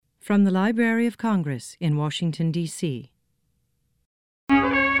From the Library of Congress in Washington, D.C.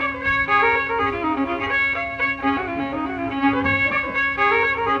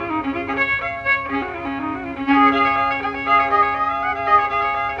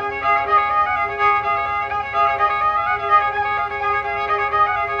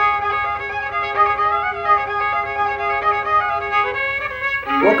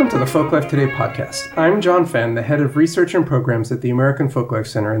 Welcome to the Folklife Today podcast. I'm John Fenn, the head of research and programs at the American Folklife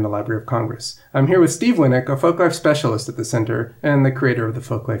Center in the Library of Congress. I'm here with Steve Winick, a folklife specialist at the center and the creator of the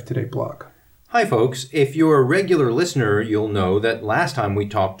Folklife Today blog. Hi folks, if you're a regular listener, you'll know that last time we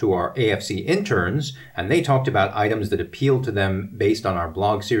talked to our AFC interns, and they talked about items that appealed to them based on our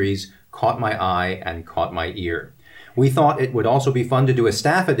blog series, Caught My Eye and Caught My Ear. We thought it would also be fun to do a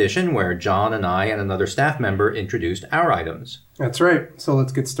staff edition where John and I and another staff member introduced our items. That's right, so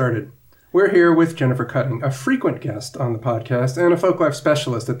let's get started. We're here with Jennifer Cutting, a frequent guest on the podcast and a folklife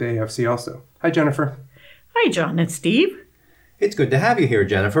specialist at the AFC also. Hi, Jennifer. Hi, John and Steve. It's good to have you here,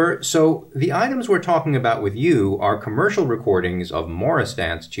 Jennifer. So the items we're talking about with you are commercial recordings of Morris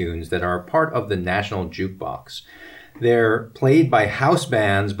dance tunes that are part of the National Jukebox. They're played by house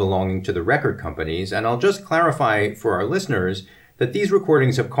bands belonging to the record companies, and I'll just clarify for our listeners that these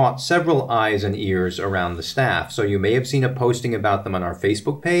recordings have caught several eyes and ears around the staff. So you may have seen a posting about them on our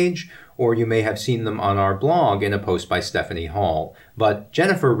Facebook page, or you may have seen them on our blog in a post by Stephanie Hall. But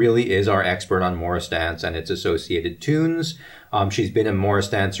Jennifer really is our expert on Morris dance and its associated tunes. She's been a Morris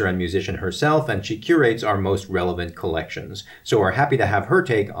dancer and musician herself, and she curates our most relevant collections. So we're happy to have her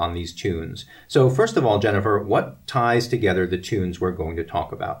take on these tunes. So first of all, Jennifer, what ties together the tunes we're going to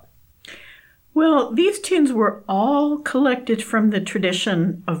talk about? Well, these tunes were all collected from the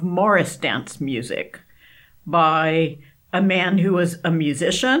tradition of Morris dance music by a man who was a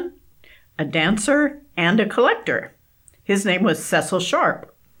musician, a dancer, and a collector. His name was Cecil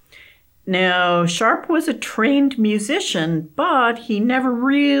Sharp. Now, Sharp was a trained musician, but he never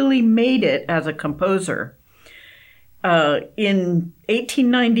really made it as a composer. In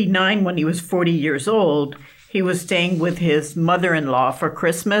 1899, when he was 40 years old, he was staying with his mother-in-law for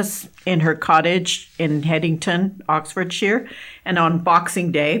Christmas in her cottage in Headington, Oxfordshire. And on Boxing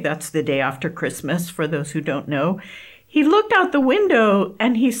Day, that's the day after Christmas, for those who don't know, he looked out the window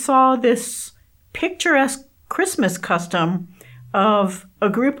and he saw this picturesque Christmas custom of a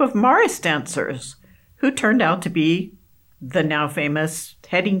group of Morris dancers who turned out to be the now famous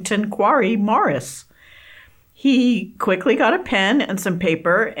Headington Quarry Morris. He quickly got a pen and some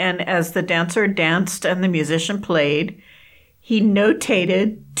paper, and as the dancer danced and the musician played, he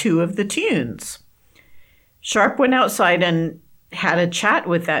notated two of the tunes. Sharp went outside and had a chat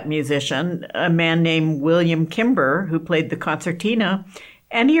with that musician, a man named William Kimber, who played the concertina,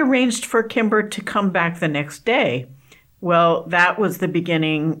 and he arranged for Kimber to come back the next day. Well, that was the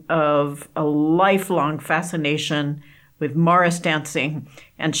beginning of a lifelong fascination with Morris dancing,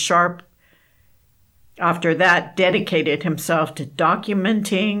 and Sharp, after that, dedicated himself to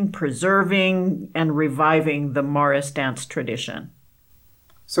documenting, preserving, and reviving the Morris dance tradition.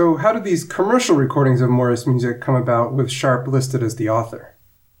 So how did these commercial recordings of Morris music come about with Sharp listed as the author?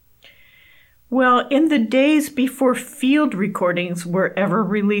 Well, in the days before field recordings were ever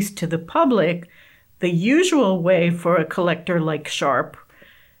released to the public, the usual way for a collector like Sharp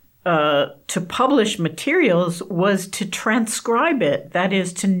to publish materials was to transcribe it, that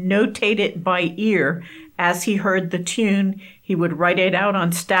is, to notate it by ear. As he heard the tune, he would write it out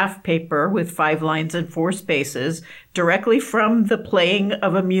on staff paper with 5 lines and 4 spaces, directly from the playing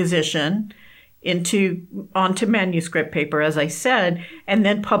of a musician onto manuscript paper, as I said, and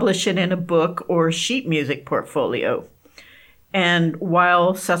then publish it in a book or sheet music portfolio. And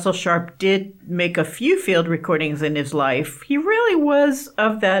while Cecil Sharp did make a few field recordings in his life, he really was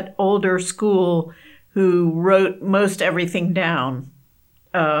of that older school who wrote most everything down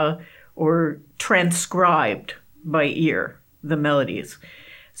or transcribed by ear, the melodies.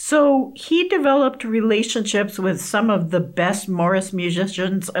 So he developed relationships with some of the best Morris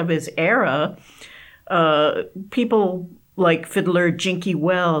musicians of his era, people like fiddler Jinky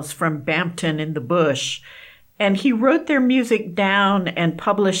Wells from Bampton in the Bush. And he wrote their music down and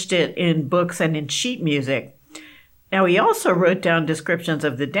published it in books and in sheet music. Now, he also wrote down descriptions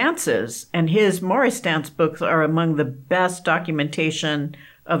of the dances, and his Morris dance books are among the best documentation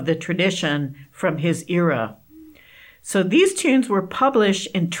of the tradition from his era. So these tunes were published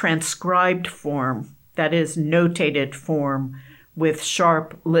in transcribed form, that is, notated form, with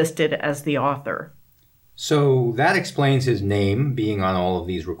Sharp listed as the author. So that explains his name being on all of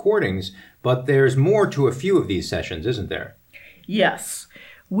these recordings, but there's more to a few of these sessions, isn't there? Yes.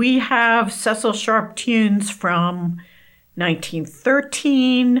 We have Cecil Sharp tunes from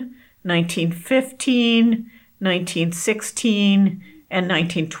 1913, 1915, 1916, and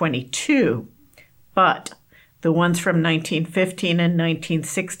 1922. But the ones from 1915 and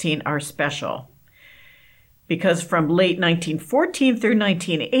 1916 are special, because from late 1914 through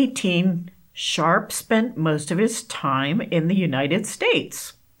 1918, Sharp spent most of his time in the United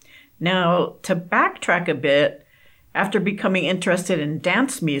States. Now, to backtrack a bit, after becoming interested in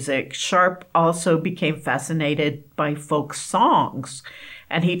dance music, Sharp also became fascinated by folk songs,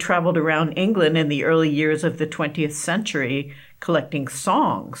 and he traveled around England in the early years of the 20th century collecting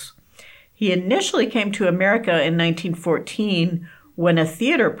songs. He initially came to America in 1914 when a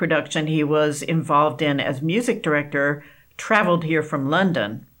theater production he was involved in as music director traveled here from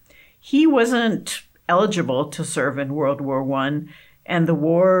London. He wasn't eligible to serve in World War I, and the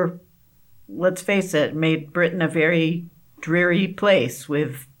war, let's face it, made Britain a very dreary place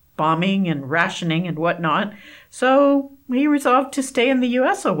with bombing and rationing and whatnot, so he resolved to stay in the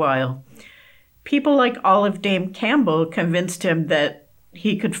U.S. a while. People like Olive Dame Campbell convinced him that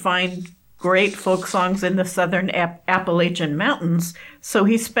he could find great folk songs in the southern Appalachian Mountains, so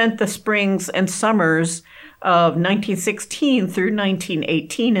he spent the springs and summers of 1916 through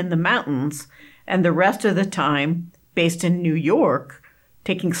 1918 in the mountains, and the rest of the time based in New York,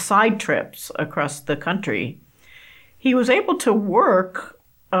 taking side trips across the country. He was able to work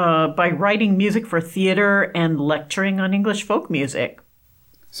by writing music for theater and lecturing on English folk music.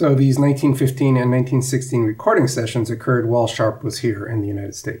 So these 1915 and 1916 recording sessions occurred while Sharp was here in the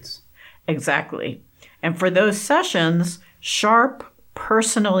United States. Exactly. And for those sessions, Sharp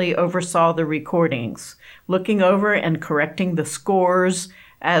personally oversaw the recordings, looking over and correcting the scores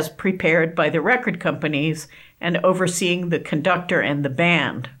as prepared by the record companies and overseeing the conductor and the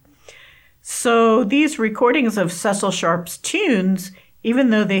band. So these recordings of Cecil Sharp's tunes,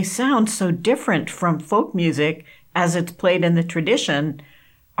 even though they sound so different from folk music as it's played in the tradition,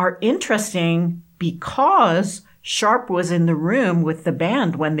 are interesting because Sharp was in the room with the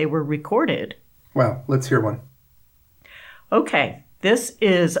band when they were recorded. Well, let's hear one. Okay, this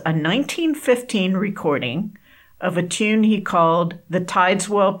is a 1915 recording of a tune he called the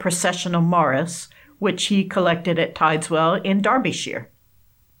Tideswell Processional Morris, which he collected at Tideswell in Derbyshire.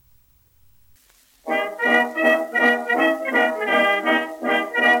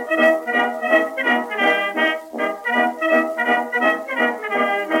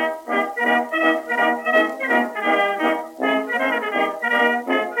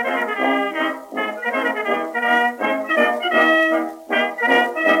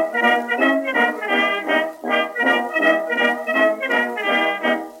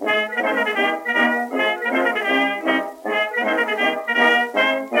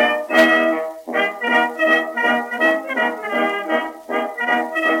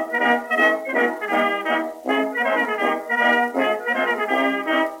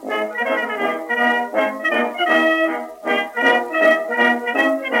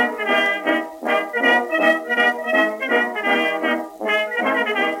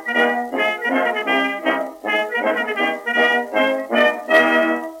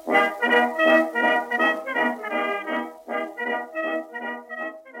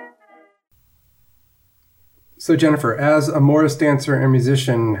 So Jennifer, as a Morris dancer and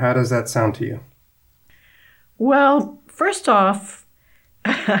musician, how does that sound to you? Well, first off,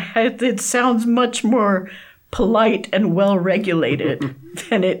 it sounds much more polite and well-regulated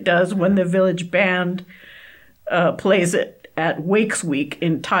than it does when the village band plays it at Wakes Week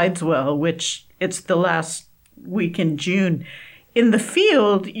in Tideswell, which it's the last week in June. In the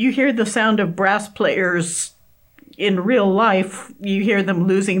field, you hear the sound of brass players. In real life, you hear them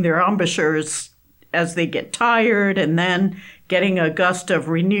losing their embouchures as they get tired and then getting a gust of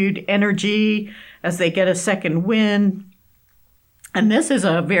renewed energy as they get a second wind. And this is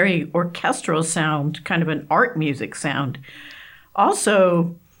a very orchestral sound, kind of an art music sound.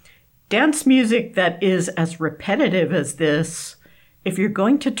 Also, dance music that is as repetitive as this, if you're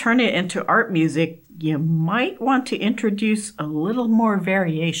going to turn it into art music, you might want to introduce a little more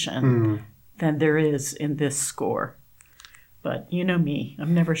variation than there is in this score. But you know me,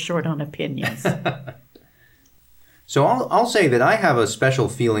 I'm never short on opinions. So I'll say that I have a special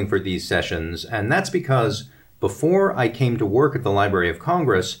feeling for these sessions, and that's because before I came to work at the Library of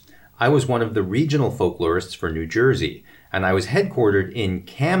Congress, I was one of the regional folklorists for New Jersey, and I was headquartered in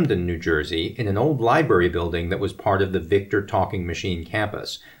Camden, New Jersey, in an old library building that was part of the Victor Talking Machine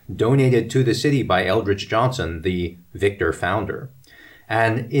campus, donated to the city by Eldridge Johnson, the Victor founder.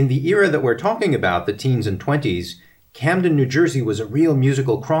 And in the era that we're talking about, the teens and 20s, Camden, New Jersey was a real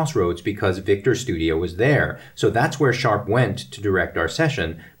musical crossroads because Victor's studio was there. So that's where Sharp went to direct our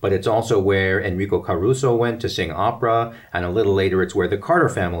session, but it's also where Enrico Caruso went to sing opera, and a little later it's where the Carter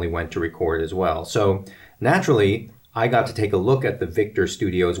family went to record as well. So naturally, I got to take a look at the Victor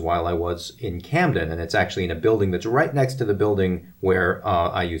studios while I was in Camden, and it's actually in a building that's right next to the building where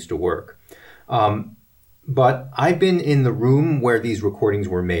I used to work. But I've been in the room where these recordings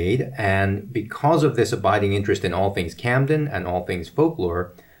were made, and because of this abiding interest in all things Camden and all things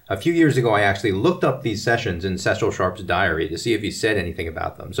folklore, a few years ago I actually looked up these sessions in Cecil Sharp's diary to see if he said anything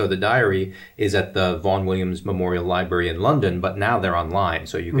about them. So the diary is at the Vaughan Williams Memorial Library in London, but now they're online,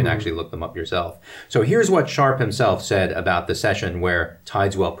 so you can actually look them up yourself. So here's what Sharp himself said about the session where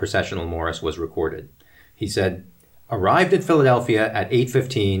Tideswell Processional Morris was recorded. He said, "Arrived at Philadelphia at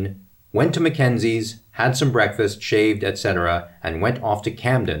 8:15, went to Mackenzie's, had some breakfast, shaved, etc., and went off to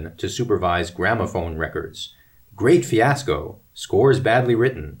Camden to supervise gramophone records. Great fiasco. Scores badly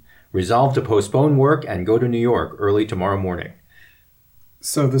written. Resolved to postpone work and go to New York early tomorrow morning."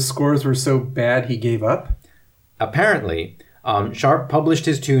 So the scores were so bad he gave up? Apparently, Sharp published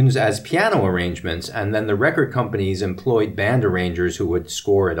his tunes as piano arrangements, and then the record companies employed band arrangers who would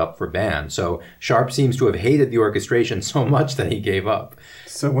score it up for band. So Sharp seems to have hated the orchestration so much that he gave up.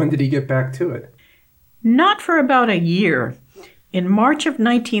 So when did he get back to it? Not for about a year. In March of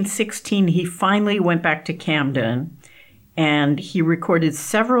 1916, he finally went back to Camden, and he recorded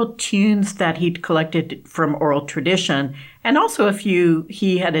several tunes that he'd collected from oral tradition, and also a few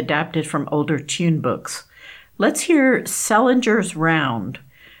he had adapted from older tune books. Let's hear Sellinger's Round,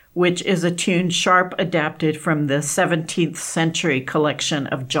 which is a tune Sharp adapted from the 17th century collection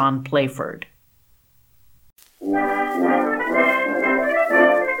of John Playford.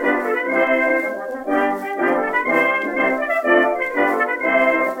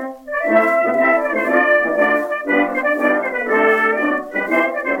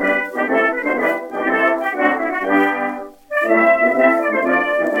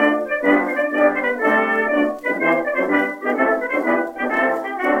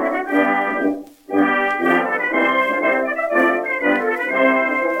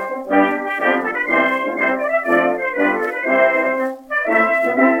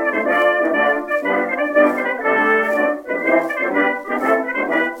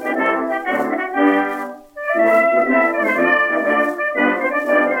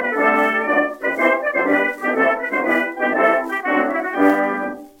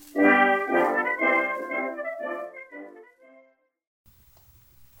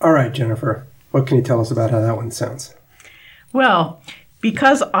 All right, Jennifer, what can you tell us about how that one sounds? Well,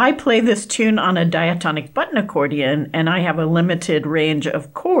 because I play this tune on a diatonic button accordion and I have a limited range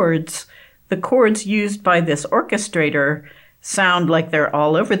of chords, the chords used by this orchestrator sound like they're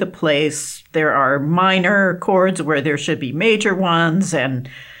all over the place. There are minor chords where there should be major ones and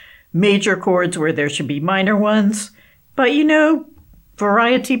major chords where there should be minor ones. But you know,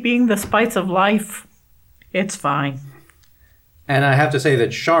 variety being the spice of life, it's fine. And I have to say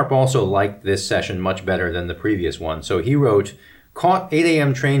that Sharp also liked this session much better than the previous one. So he wrote, "Caught 8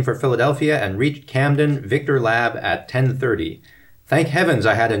 a.m. train for Philadelphia and reached Camden Victor Lab at 10:30. Thank heavens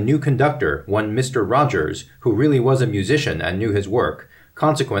I had a new conductor, one Mr. Rogers, who really was a musician and knew his work.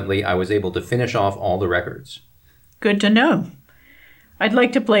 Consequently, I was able to finish off all the records." Good to know. I'd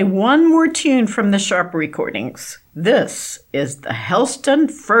like to play one more tune from the Sharp recordings. This is the Helston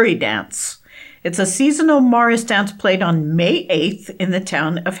Furry Dance. It's a seasonal Morris dance played on May 8th in the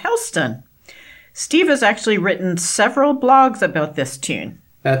town of Helston. Steve has actually written several blogs about this tune.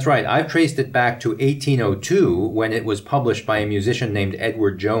 That's right. I've traced it back to 1802 when it was published by a musician named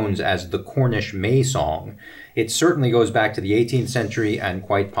Edward Jones as the Cornish May Song. It certainly goes back to the 18th century and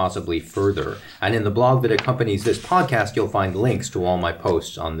quite possibly further. And in the blog that accompanies this podcast, you'll find links to all my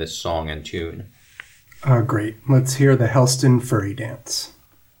posts on this song and tune. Great. Let's hear the Helston Furry Dance.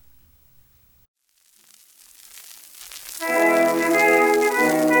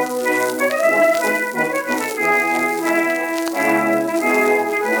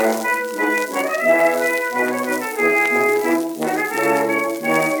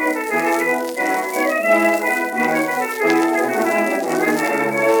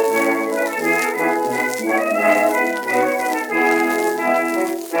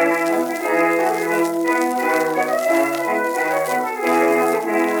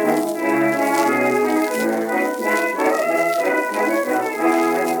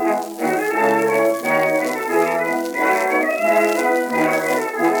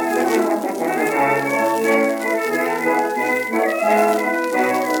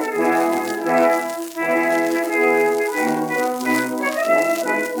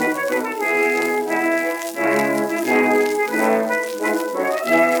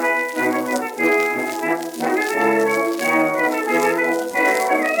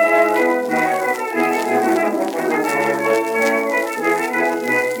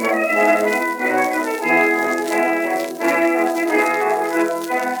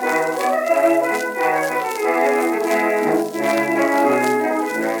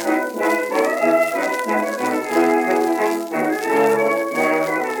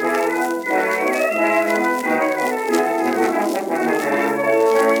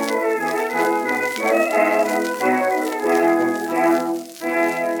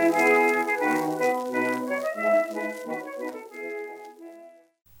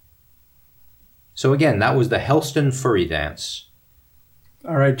 So again, that was the Helston Furry Dance.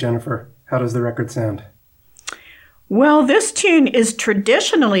 All right, Jennifer, how does the record sound? Well, this tune is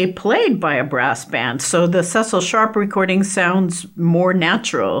traditionally played by a brass band, so the Cecil Sharp recording sounds more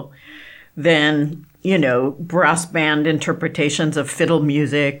natural than, brass band interpretations of fiddle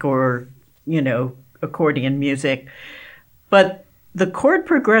music or, accordion music. But the chord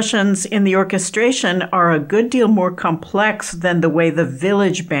progressions in the orchestration are a good deal more complex than the way the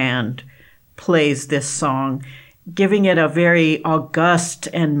village band plays this song, giving it a very august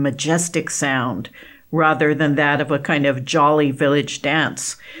and majestic sound rather than that of a kind of jolly village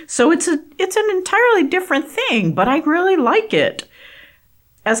dance. So it's an entirely different thing, but I really like it.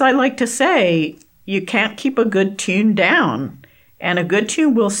 As I like to say, you can't keep a good tune down, and a good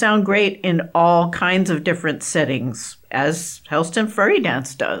tune will sound great in all kinds of different settings, as Helston Furry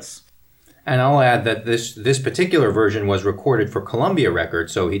Dance does. And I'll add that this particular version was recorded for Columbia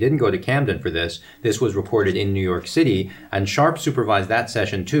Records, so he didn't go to Camden for this. This was recorded in New York City, and Sharp supervised that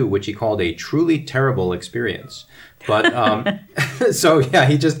session too, which he called a truly terrible experience. But so yeah,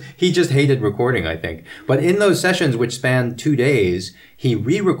 he just hated recording, I think. But in those sessions, which spanned 2 days, he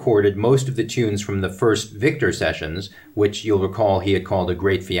re-recorded most of the tunes from the first Victor sessions, which you'll recall he had called a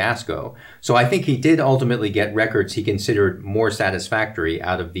great fiasco. So I think he did ultimately get records he considered more satisfactory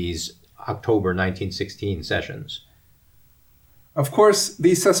out of these October 1916 sessions. Of course,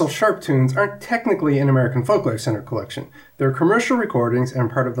 these Cecil Sharp tunes aren't technically in American Folklife Center collection. They're commercial recordings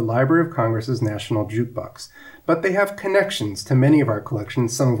and part of the Library of Congress's National Jukebox. But they have connections to many of our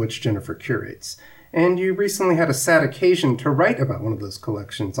collections, some of which Jennifer curates. And you recently had a sad occasion to write about one of those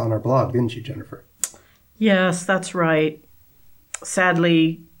collections on our blog, didn't you, Jennifer? Yes, that's right.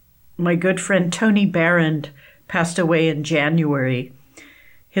 Sadly, my good friend Tony Barrand passed away in January.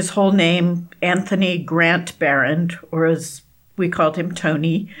 His whole name, Anthony Grant Barrand, or as we called him,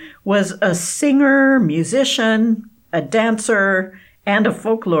 Tony, was a singer, musician, a dancer, and a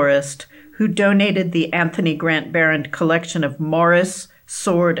folklorist who donated the Anthony Grant Barrand collection of Morris,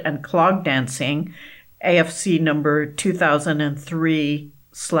 sword, and clog dancing, AFC number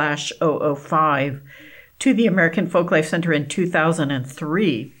 2003/005, to the American Folklife Center in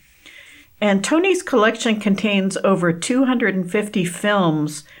 2003. And Tony's collection contains over 250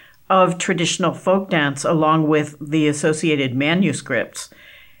 films of traditional folk dance, along with the associated manuscripts.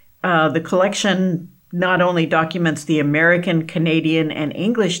 The collection not only documents the American, Canadian, and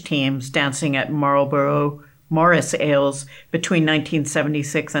English teams dancing at Marlborough Morris Ales between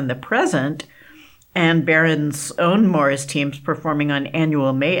 1976 and the present, and Barron's own Morris teams performing on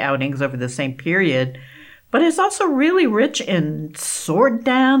annual May outings over the same period, but is also really rich in sword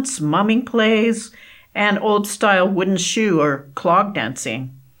dance, mumming plays, and old-style wooden shoe or clog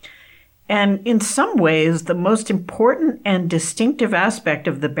dancing. And in some ways, the most important and distinctive aspect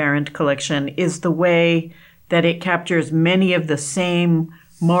of the Barrand collection is the way that it captures many of the same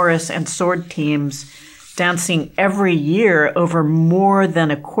Morris and sword teams dancing every year over more than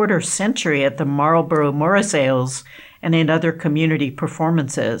a quarter century at the Marlborough Morris Ales and in other community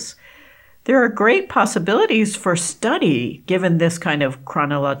performances. There are great possibilities for study given this kind of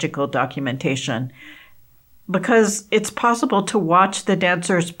chronological documentation, because it's possible to watch the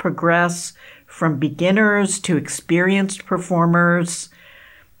dancers progress from beginners to experienced performers,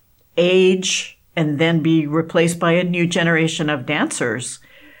 age, and then be replaced by a new generation of dancers.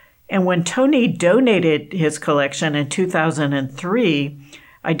 And when Tony donated his collection in 2003,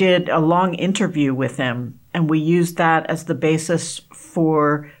 I did a long interview with him, and we used that as the basis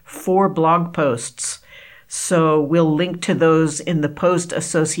for 4 blog posts. So we'll link to those in the post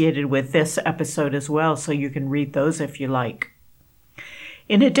associated with this episode as well, so you can read those if you like.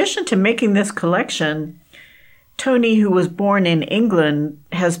 In addition to making this collection, Tony, who was born in England,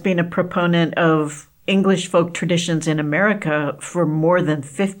 has been a proponent of English folk traditions in America for more than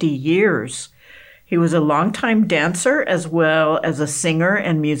 50 years. He was a longtime dancer as well as a singer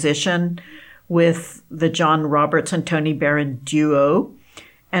and musician with the John Roberts and Tony Barrand duo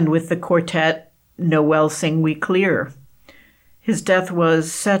and with the quartet Noel Sing We Clear. His death was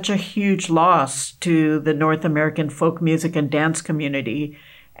such a huge loss to the North American folk music and dance community,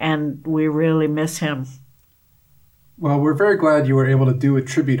 and we really miss him. Well, we're very glad you were able to do a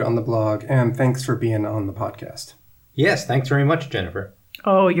tribute on the blog, and thanks for being on the podcast. Yes, thanks very much, Jennifer.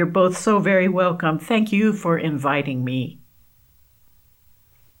 Oh, you're both so very welcome. Thank you for inviting me.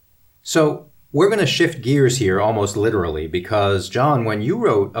 So, we're going to shift gears here almost literally because, John, when you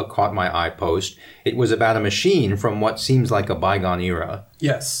wrote a Caught My Eye post, it was about a machine from what seems like a bygone era.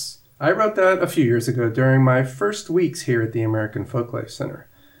 Yes, I wrote that a few years ago during my first weeks here at the American Folklife Center.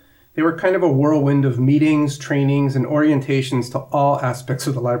 They were kind of a whirlwind of meetings, trainings, and orientations to all aspects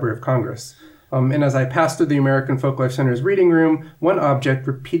of the Library of Congress. And as I passed through the American Folklife Center's reading room, one object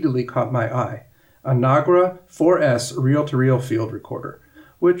repeatedly caught my eye: a Nagra 4S reel-to-reel field recorder,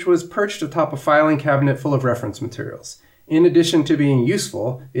 which was perched atop a filing cabinet full of reference materials. In addition to being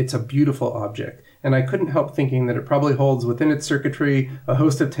useful, it's a beautiful object, and I couldn't help thinking that it probably holds within its circuitry a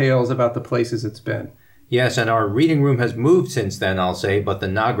host of tales about the places it's been. Yes, and our reading room has moved since then, I'll say, but the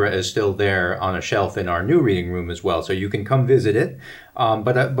Nagra is still there on a shelf in our new reading room as well, so you can come visit it.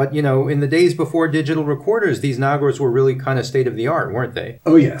 But you know, in the days before digital recorders, these Nagras were really kind of state-of-the-art, weren't they?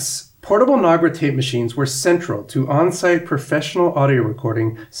 Oh yes. Portable Nagra tape machines were central to on-site professional audio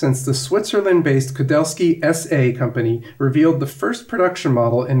recording since the Switzerland-based Kudelski SA company revealed the first production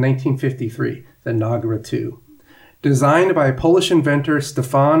model in 1953, the Nagra II. Designed by Polish inventor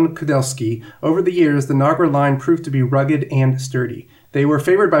Stefan Kudelski, over the years the Nagra line proved to be rugged and sturdy. They were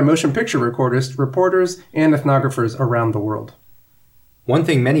favored by motion picture recordists, reporters, and ethnographers around the world. One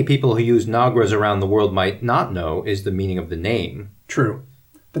thing many people who use Nagras around the world might not know is the meaning of the name. True.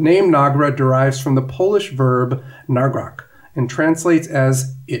 The name Nagra derives from the Polish verb nagrać and translates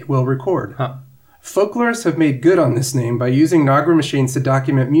as "it will record." Huh. Folklorists have made good on this name by using Nagra machines to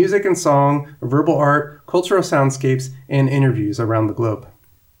document music and song, verbal art, cultural soundscapes, and interviews around the globe.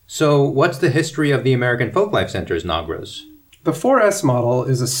 So, what's the history of the American Folklife Center's Nagras? The 4S model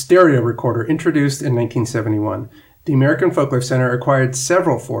is a stereo recorder introduced in 1971. The American Folklife Center acquired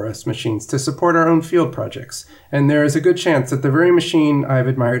several 4S machines to support our own field projects, and there is a good chance that the very machine I've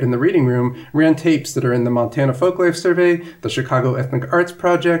admired in the reading room ran tapes that are in the Montana Folklife Survey, the Chicago Ethnic Arts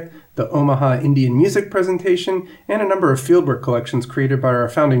Project, the Omaha Indian Music Presentation, and a number of fieldwork collections created by our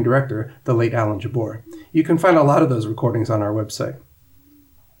founding director, the late Alan Jabbour. You can find a lot of those recordings on our website.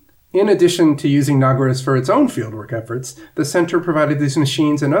 In addition to using Nagras for its own fieldwork efforts, the center provided these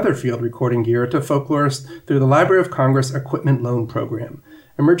machines and other field recording gear to folklorists through the Library of Congress Equipment Loan Program.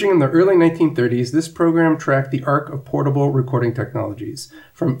 Emerging in the early 1930s, this program tracked the arc of portable recording technologies,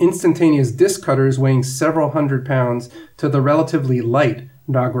 from instantaneous disc cutters weighing several hundred pounds to the relatively light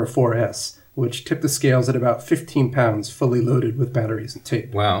Nagra 4S, which tipped the scales at about 15 pounds, fully loaded with batteries and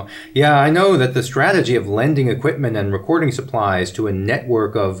tape. Wow. Yeah, I know that the strategy of lending equipment and recording supplies to a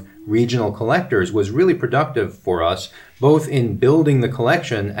network of regional collectors was really productive for us, both in building the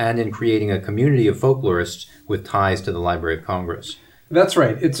collection and in creating a community of folklorists with ties to the Library of Congress. That's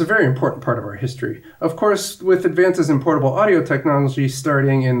right. It's a very important part of our history. Of course, with advances in portable audio technology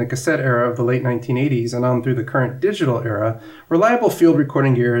starting in the cassette era of the late 1980s and on through the current digital era, reliable field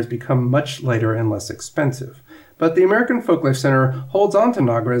recording gear has become much lighter and less expensive. But the American Folklife Center holds on to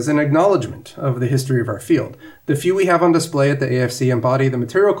Nagra as an acknowledgement of the history of our field. The few we have on display at the AFC embody the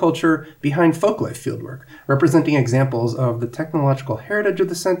material culture behind folklife fieldwork, representing examples of the technological heritage of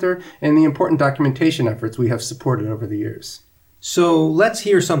the center and the important documentation efforts we have supported over the years. So let's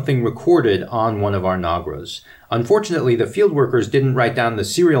hear something recorded on one of our Nagras. Unfortunately, the fieldworkers didn't write down the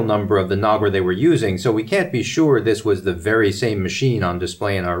serial number of the Nagra they were using, so we can't be sure this was the very same machine on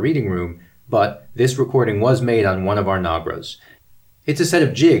display in our reading room, but this recording was made on one of our Nagras. It's a set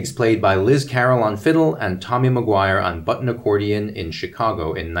of jigs played by Liz Carroll on fiddle and Tommy McGuire on button accordion in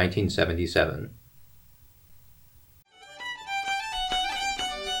Chicago in 1977.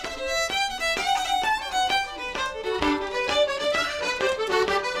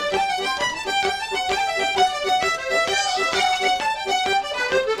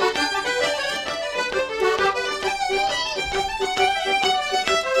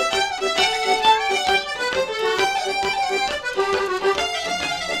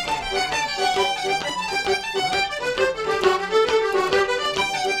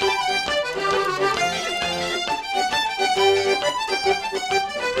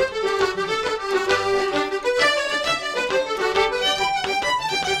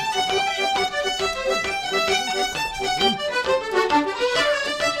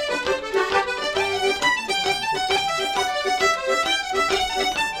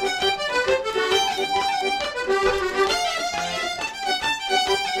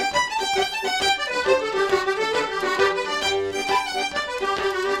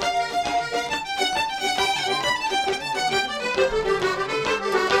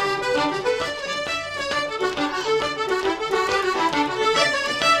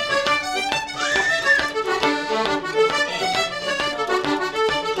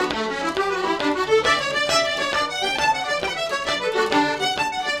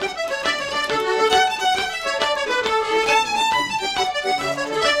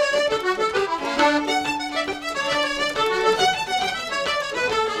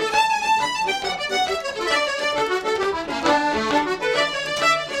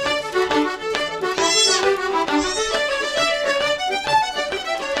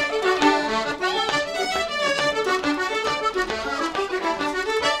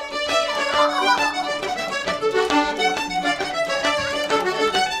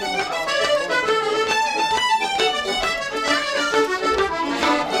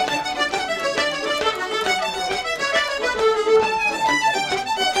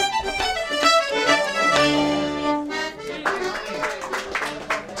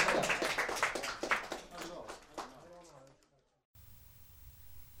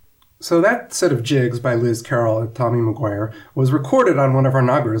 So that set of jigs by Liz Carroll and Tommy McGuire was recorded on one of our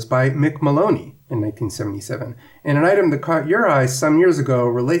Nagras by Mick Maloney in 1977. And an item that caught your eye some years ago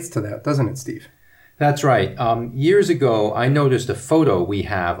relates to that, doesn't it, Steve? That's right. Years ago, I noticed a photo we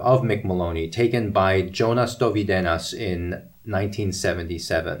have of Mick Maloney taken by Jonas Dovidenas in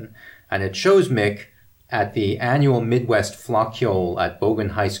 1977. And it shows Mick at the annual Midwest Flockhole at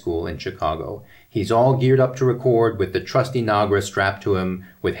Bogan High School in Chicago. He's all geared up to record with the trusty Nagra strapped to him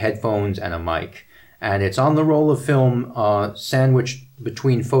with headphones and a mic. And it's on the roll of film sandwiched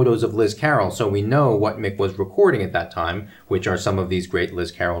between photos of Liz Carroll, so we know what Mick was recording at that time, which are some of these great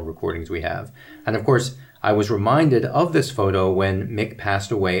Liz Carroll recordings we have. And of course, I was reminded of this photo when Mick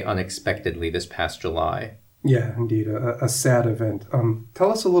passed away unexpectedly this past July. Yeah, indeed, a sad event.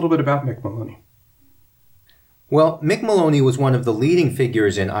 Tell us a little bit about Mick Maloney. Well, Mick Maloney was one of the leading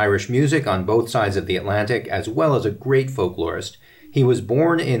figures in Irish music on both sides of the Atlantic, as well as a great folklorist. He was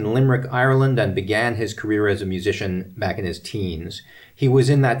born in Limerick, Ireland, and began his career as a musician back in his teens. He was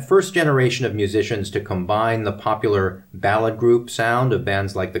in that first generation of musicians to combine the popular ballad group sound of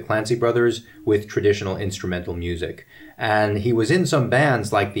bands like the Clancy Brothers with traditional instrumental music. And he was in some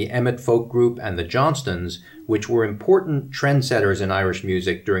bands like the Emmett Folk Group and the Johnstons, which were important trendsetters in Irish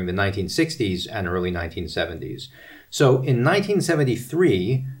music during the 1960s and early 1970s. So in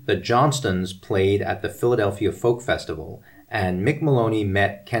 1973, the Johnstons played at the Philadelphia Folk Festival, and Mick Maloney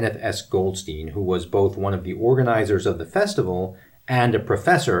met Kenneth S. Goldstein, who was both one of the organizers of the festival and a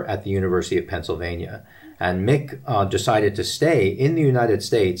professor at the University of Pennsylvania. And Mick decided to stay in the United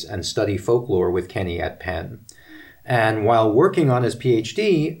States and study folklore with Kenny at Penn. And while working on his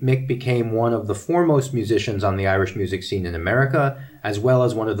PhD, Mick became one of the foremost musicians on the Irish music scene in America, as well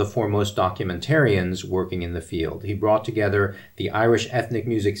as one of the foremost documentarians working in the field. He brought together the Irish ethnic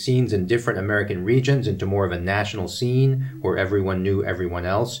music scenes in different American regions into more of a national scene where everyone knew everyone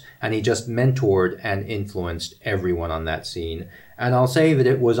else, and he just mentored and influenced everyone on that scene. And I'll say that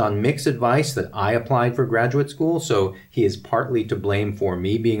it was on Mick's advice that I applied for graduate school, so he is partly to blame for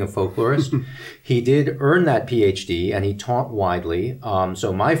me being a folklorist. He did earn that PhD, and he taught widely.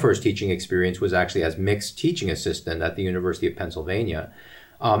 So my first teaching experience was actually as Mick's teaching assistant at the University of Pennsylvania.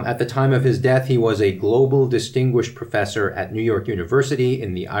 At the time of his death, he was a global distinguished professor at New York University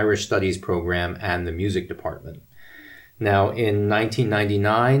in the Irish Studies program and the music department. Now, in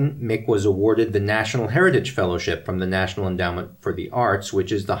 1999, Mick was awarded the National Heritage Fellowship from the National Endowment for the Arts,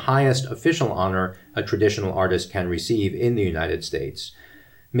 which is the highest official honor a traditional artist can receive in the United States.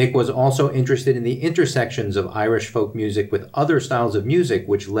 Mick was also interested in the intersections of Irish folk music with other styles of music,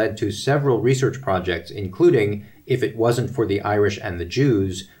 which led to several research projects, including If It Wasn't for the Irish and the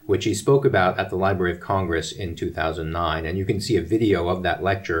Jews, which he spoke about at the Library of Congress in 2009. And you can see a video of that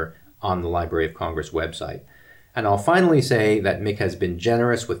lecture on the Library of Congress website. And I'll finally say that Mick has been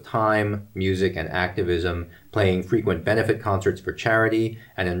generous with time, music, and activism, playing frequent benefit concerts for charity,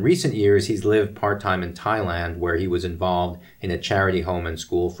 and in recent years he's lived part-time in Thailand, where he was involved in a charity home and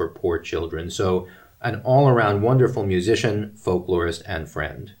school for poor children. So an all-around wonderful musician, folklorist, and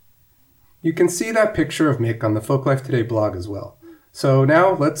friend. You can see that picture of Mick on the Folklife Today blog as well. So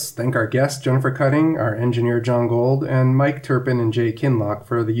now let's thank our guest, Jennifer Cutting, our engineer, John Gold, and Mike Turpin and Jay Kinlock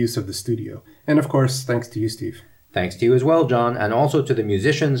for the use of the studio. And of course, thanks to you, Steve. Thanks to you as well, John, and also to the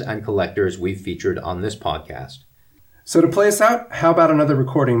musicians and collectors we've featured on this podcast. So to play us out, how about another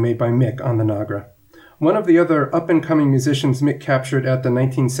recording made by Mick on the Nagra? One of the other up-and-coming musicians Mick captured at the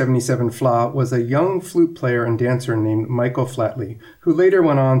 1977 FLA was a young flute player and dancer named Michael Flatley, who later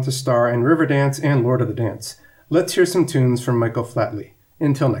went on to star in Riverdance and Lord of the Dance. Let's hear some tunes from Michael Flatley.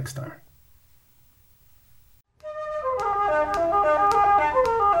 Until next time.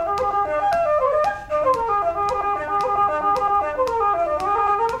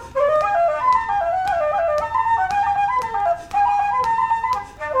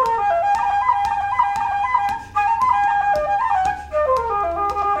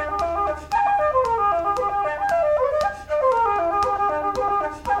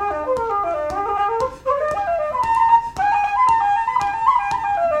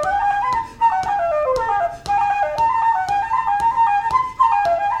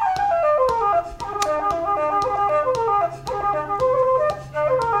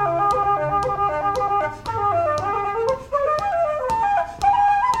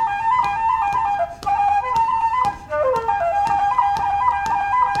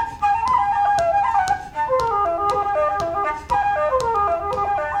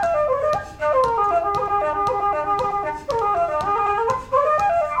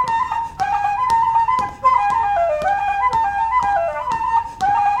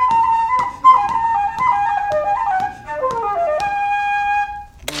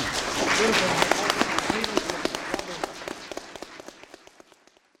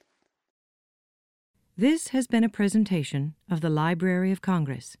 This has been a presentation of the Library of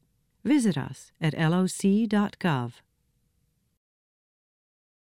Congress. Visit us at loc.gov.